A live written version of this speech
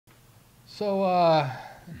So,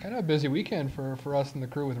 kind of a busy weekend for us and the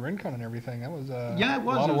crew with RinCon and everything. That was yeah, it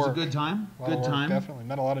was. A lot it of was work. a good time. Good time. Definitely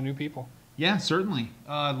met a lot of new people. Yeah, certainly.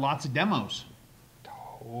 Lots of demos.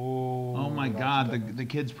 Oh my God, the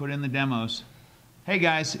kids put in the demos. Hey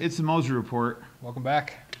guys, it's the Mozu Report. Welcome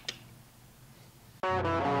back.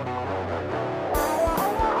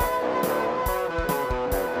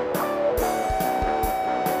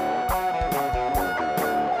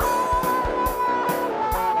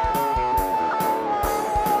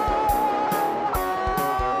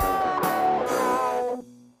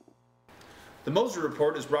 The Mozu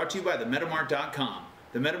Report is brought to you by the Metamart.com.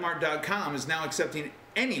 The Metamart.com is now accepting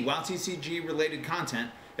any WotTCG related content,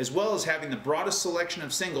 as well as having the broadest selection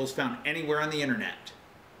of singles found anywhere on the internet.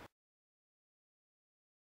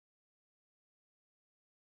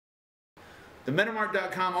 The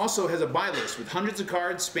Metamart.com also has a buy list with hundreds of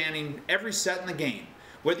cards spanning every set in the game.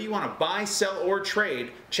 Whether you want to buy, sell, or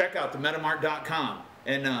trade, check out the Metamart.com.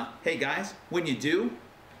 And hey guys, when you do,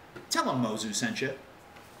 tell them Mozu sent you.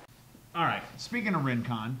 All right, speaking of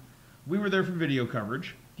RinCon, we were there for video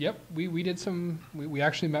coverage. Yep, we did some, we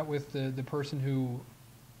actually met with the person who,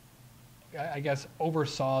 I guess,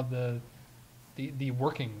 oversaw the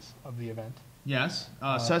workings of the event. Yes,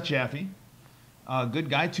 Seth Jaffe, good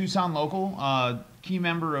guy, Tucson local, key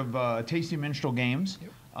member of Tasty Minstrel Games.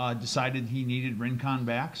 Yep. Decided he needed RinCon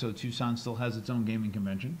back, so Tucson still has its own gaming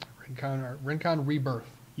convention. RinCon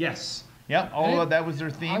Rebirth. Yes. Yep. Oh, that was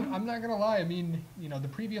their theme. I'm not gonna lie. I mean, you know, the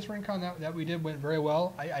previous RinCon that we did went very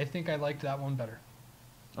well. I think I liked that one better.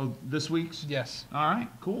 Oh, this week's? Yes. All right,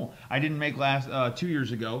 cool. I didn't make 2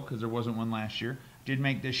 years ago because there wasn't one last year. Did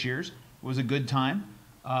make this year's. It was a good time.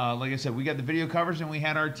 Like I said, we got the video covers and we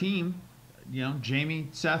had our team, you know, Jamie,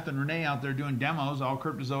 Seth, and Renee out there doing demos, all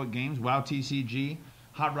Cryptozoic games, WotTCG,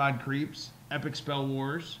 Hot Rod Creeps, Epic Spell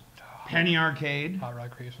Wars, Penny Arcade. Hot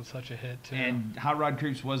Rod Creeps was such a hit, too. And Hot Rod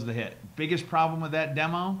Creeps was the hit. Biggest problem with that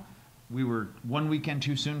demo, we were one weekend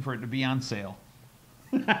too soon for it to be on sale.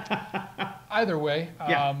 Either way,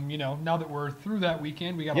 yeah. You know, now that we're through that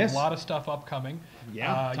weekend, we got a lot of stuff upcoming.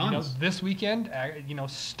 Yeah, tons. You know, this weekend, you know,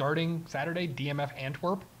 starting Saturday, DMF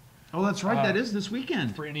Antwerp. Oh, that's right. That is this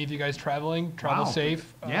weekend. For any of you guys traveling, travel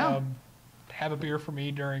safe. Yeah. Have a beer for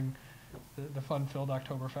me during the fun-filled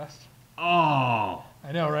Oktoberfest. Oh.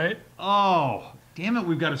 I know, right? Oh. Damn it,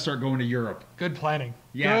 we've got to start going to Europe. Good planning.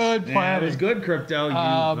 Yes. Good planning. It was good, Crypto.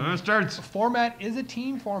 Starts. The format is a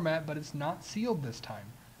team format, but it's not sealed this time.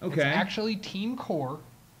 Okay. It's actually Team Core.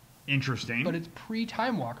 Interesting. But it's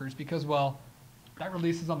pre-Time Walkers because, well, that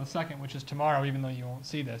releases on the 2nd, which is tomorrow, even though you won't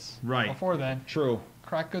see this. Right. Before then. True.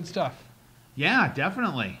 Crack good stuff. Yeah,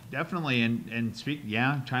 definitely. Definitely.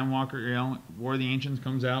 And Time Walker, you know, War of the Ancients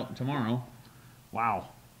comes out tomorrow. Wow.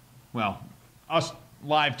 Well, us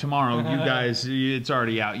live tomorrow. You guys, it's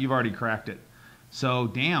already out. You've already cracked it. So,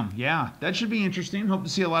 damn, yeah. That should be interesting. Hope to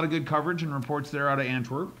see a lot of good coverage and reports there out of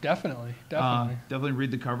Antwerp. Definitely. Definitely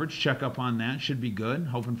read the coverage. Check up on that. Should be good.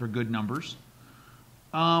 Hoping for good numbers.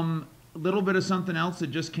 A little bit of something else that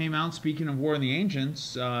just came out. Speaking of War of the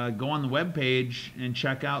Ancients, go on the webpage and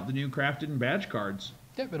check out the new crafted and badge cards.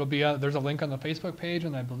 Yep, it'll be there's a link on the Facebook page,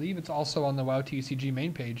 and I believe it's also on the WotTCG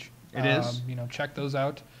main page. It is. You know, check those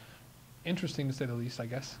out. Interesting to say the least, I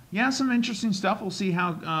guess. Yeah, some interesting stuff. We'll see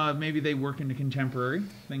how maybe they work into contemporary,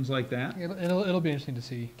 things like that. It'll be interesting to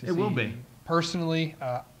see. It will be. Personally,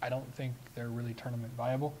 I don't think they're really tournament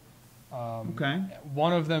viable. Okay.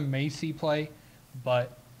 One of them may see play,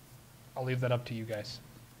 but I'll leave that up to you guys.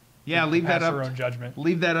 Yeah, leave that up. Your own judgment.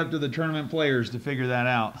 Leave that up to the tournament players to figure that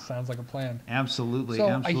out. Sounds like a plan. Absolutely. So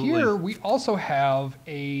absolutely. I hear we also have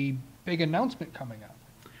a big announcement coming up.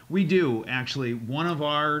 We do, actually. One of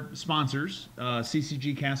our sponsors,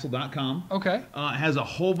 ccgcastle.com, okay, has a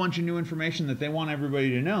whole bunch of new information that they want everybody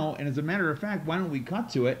to know. And as a matter of fact, why don't we cut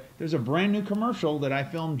to it? There's a brand new commercial that I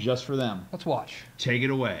filmed just for them. Let's watch. Take it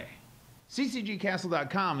away.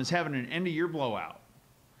 ccgcastle.com is having an end-of-year blowout.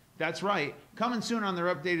 That's right. Coming soon on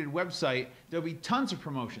their updated website, there'll be tons of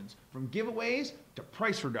promotions, from giveaways to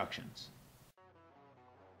price reductions.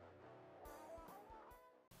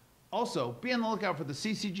 Also, be on the lookout for the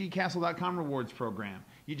ccgcastle.com rewards program.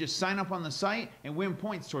 You just sign up on the site and win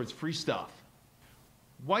points towards free stuff.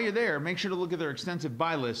 While you're there, make sure to look at their extensive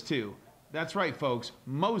buy list too. That's right, folks.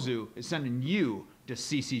 Mozu is sending you to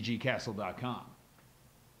ccgcastle.com.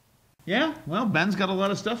 Yeah, well, Ben's got a lot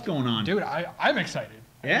of stuff going on. Dude, I'm excited.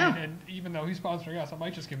 Yeah. I mean, and even though he's sponsoring us, I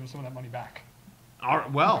might just give him some of that money back. All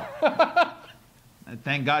right, well,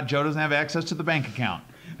 thank God Joe doesn't have access to the bank account.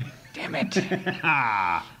 Damn it.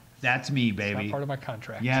 That's me, baby. It's not part of my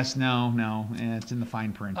contract. Yes, no. It's in the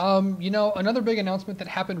fine print. You know, another big announcement that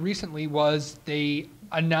happened recently was they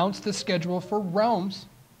announced the schedule for Realms.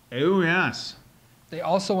 Oh, yes. They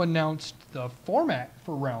also announced the format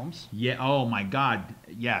for Realms. Yeah. Oh, my God.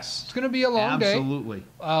 Yes. It's going to be a long day. Absolutely.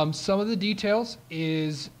 Some of the details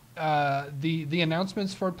is the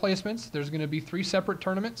announcements for placements. There's going to be 3 separate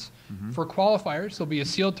tournaments for qualifiers. There'll be a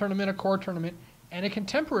sealed tournament, a core tournament, and a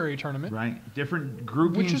contemporary tournament. Right. Different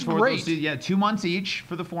groupings. Which is for great. Those, yeah, 2 months each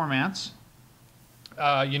for the formats.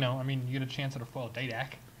 You know, I mean, you get a chance at a foil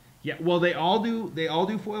Dadak. Yeah. Well, they all do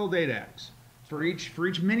foil Dadaks for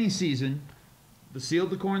each mini season. The sealed,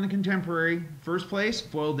 the core, and the contemporary. First place,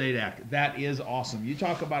 foil Dadak. That is awesome. You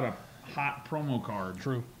talk about a hot promo card.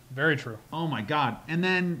 True. Very true. Oh my God. And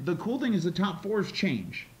then the cool thing is the top 4s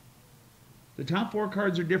change. The top 4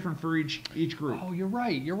 cards are different for each group. Oh, you're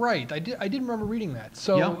right. You're right. I did remember reading that.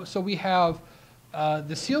 So Yep. so we have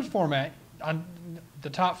the sealed format. On the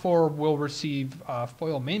top 4 will receive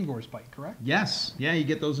foil Maingore Spike, correct? Yes. Yeah, you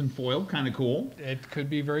get those in foil. Kind of cool. It could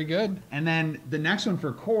be very good. And then the next one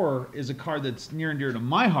for core is a card that's near and dear to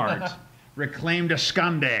my heart. Reclaimed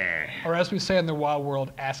Ascande. Or as we say in the wild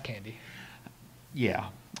world, ass candy. Yeah.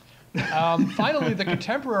 Finally, the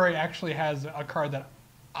contemporary actually has a card that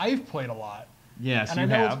I've played a lot. Yes, and you I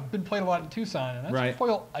know have. it's been played a lot in Tucson, and that's Right.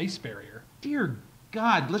 foil Ice Barrier. Dear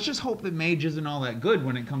God, let's just hope that Mage isn't all that good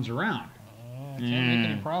when it comes around. I can't make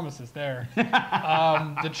any promises there.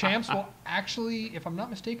 The champs will actually, if I'm not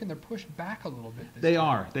mistaken, they're pushed back a little bit. This They time.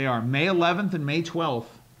 are. They are. May 11th and May 12th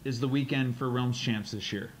is the weekend for Realms Champs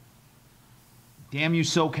this year. Damn you,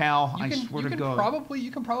 SoCal. I swear to God.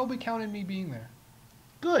 You can probably count on me being there.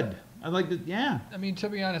 Good. I like that. Yeah. I mean, to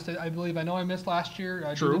be honest, I believe, I know I missed last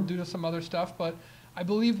year True. due to some other stuff, but I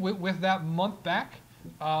believe with that month back,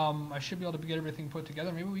 I should be able to get everything put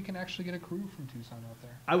together. Maybe we can actually get a crew from Tucson out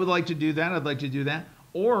there. I would like to do that. I'd like to do that.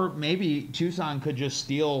 Or maybe Tucson could just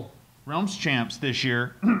steal Realms Champs this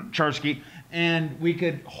year, Charsky, and we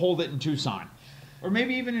could hold it in Tucson. Or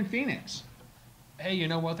maybe even in Phoenix. Hey, you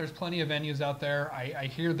know what? There's plenty of venues out there. I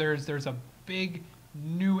hear there's a big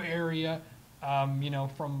new area,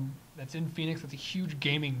 that's in Phoenix. It's a huge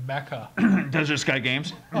gaming mecca. Desert Sky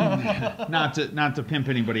Games. Not to pimp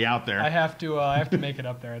anybody out there. I have to make it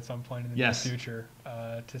up there at some point in the near Yes. future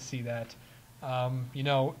to see that.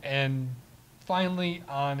 And finally,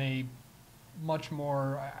 on a much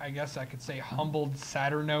more, I guess I could say, humbled,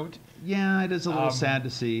 sadder note, Yeah, it is a little sad to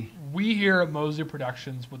see. we here at Mozu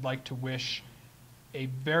Productions would like to wish a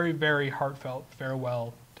very, very heartfelt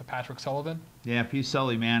farewell to Patrick Sullivan. Yeah, peace,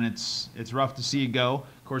 Sully, man. It's rough to see you go.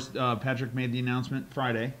 Of course, Patrick made the announcement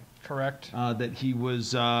Friday Correct. that he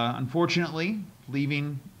was unfortunately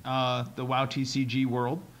leaving the WoW TCG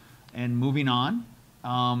world and moving on.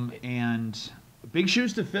 And big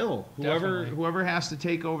shoes to fill. Definitely. Whoever has to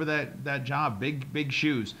take over that job, big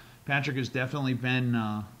shoes. Patrick has definitely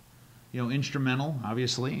been instrumental,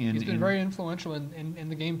 obviously. He's been very influential in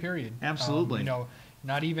the game period. Absolutely.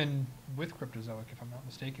 Not even with Cryptozoic, if I'm not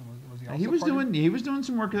mistaken. Was he also He was part of- doing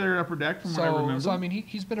some work there at Upper Deck, from what I remember. So I mean,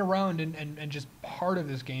 he's been around and just part of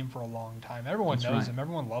this game for a long time. Everyone That's knows right. him.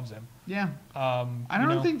 Everyone loves him. Yeah. I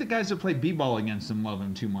don't think the guys that play b-ball against him love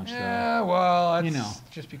him too much, Yeah, well, that's You know.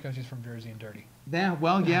 just because he's from Jersey and dirty. though. Yeah,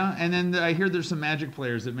 well, yeah. And then I hear there's some Magic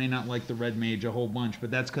players that may not like the Red Mage a whole bunch, but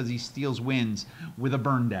that's because he steals wins with a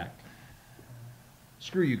burn deck.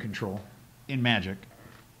 Screw you, Control. In Magic.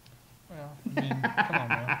 Well, I mean, come on,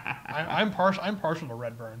 man. I'm partial to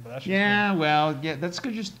red burn, but that's just Yeah, well, yeah, that's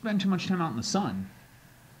because you spend too much time out in the sun.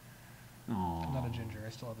 me. Oh, I'm not a ginger. I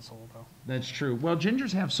still have a soul, though. that's true. Well,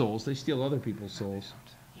 gingers have souls. They steal other people's souls.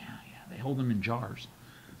 Yeah, they hold them in jars.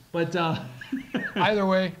 But Either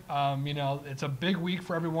way, it's a big week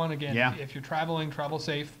for everyone. Again, Yeah. if you're traveling, travel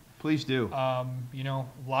safe. please do. A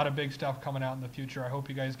lot of big stuff coming out in the future. I hope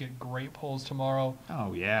you guys get great pulls tomorrow.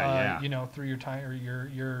 Oh yeah, yeah. Through your time or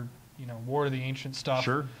your War of the Ancient stuff.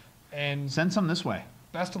 Sure. And Send some this way.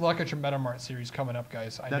 best of luck at your MetaMart series coming up,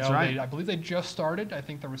 guys. That's right. I believe they just started. I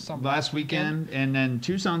think there was some Last weekend, and then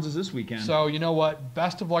Tucson's is this weekend. So you know what?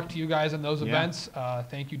 Best of luck to you guys in those Yeah. events.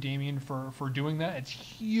 Thank you, Damien, for doing that. It's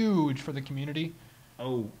huge for the community.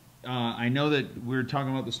 I know that we're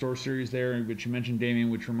talking about the store series there, but you mentioned Damien,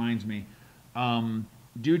 which reminds me.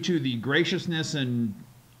 Due to the graciousness and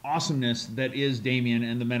awesomeness that is Damien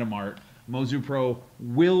and the MetaMart, Mozu Pro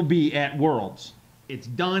will be at Worlds. It's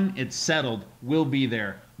done. It's settled. We'll be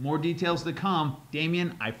there. More details to come.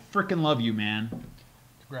 Damien, I frickin' love you, man.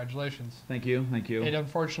 Congratulations. Thank you. Thank you. It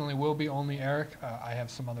unfortunately will be only Aric. I have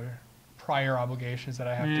some other prior obligations that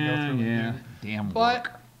I have to go through. Yeah. With you. Damn But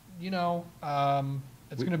work.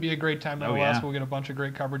 it's going to be a great time. Oh, Nonetheless, yeah. we'll get a bunch of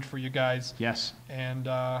great coverage for you guys. Yes. And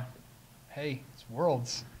hey, it's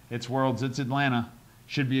Worlds. It's Worlds. It's Atlanta.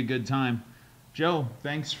 Should be a good time. Joe,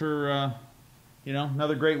 thanks for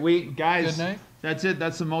another great week, guys. Good night. That's it.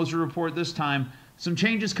 That's the Mozu Report this time. Some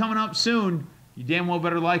changes coming up soon. You damn well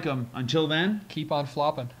better like them. Until then, Keep on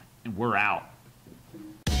flopping. and we're out.